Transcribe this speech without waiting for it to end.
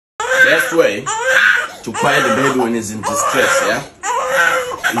best way to quiet the baby when he's in distress,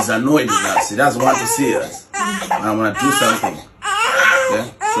 yeah? He's annoyed with us. He doesn't want to see us. I'm gonna do something.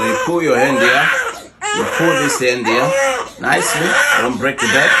 Okay? So you pull your hand here. You pull this hand here. Nicely. Don't break the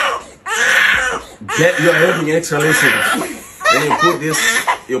back. Get your having exhalation. Then you put this,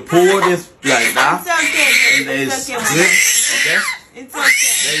 you pull this like that. And there's grip. Okay? It's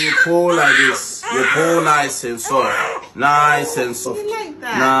okay. Then you pull like this. You pull nice and soft. Nice and soft. You like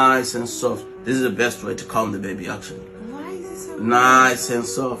that? Nice and soft. This is the best way to calm the baby actually. Why is it so Nice and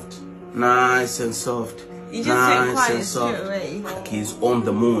soft. Nice and soft. You just nice get and soft. quiet straight away. Like he's on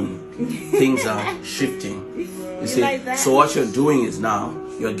the moon. Things are shifting. You see? like that? So what you're doing is now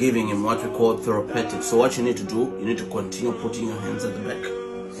you're giving him what we call therapeutic. So what you need to do, you need to continue putting your hands at the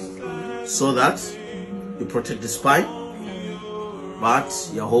back. So that you protect the spine, but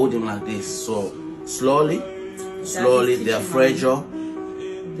you're holding like this. So slowly, they are fragile.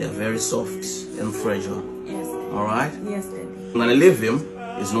 They are very soft and fragile. Yes, Daddy. Alright? Yes, Daddy. I'm gonna leave him.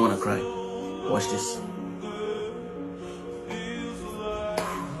 He's not gonna cry. Watch this.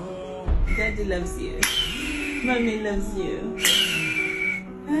 Daddy loves you. Mommy loves you.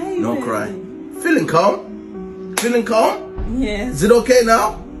 Hi, No Daddy. cry. Feeling calm? Feeling calm? Yes. Is it okay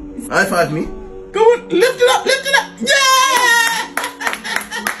now? High five me. Go on, lift it up, lift it up. Yeah!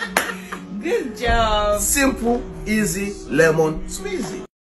 Good job. Simple, easy, lemon squeezy.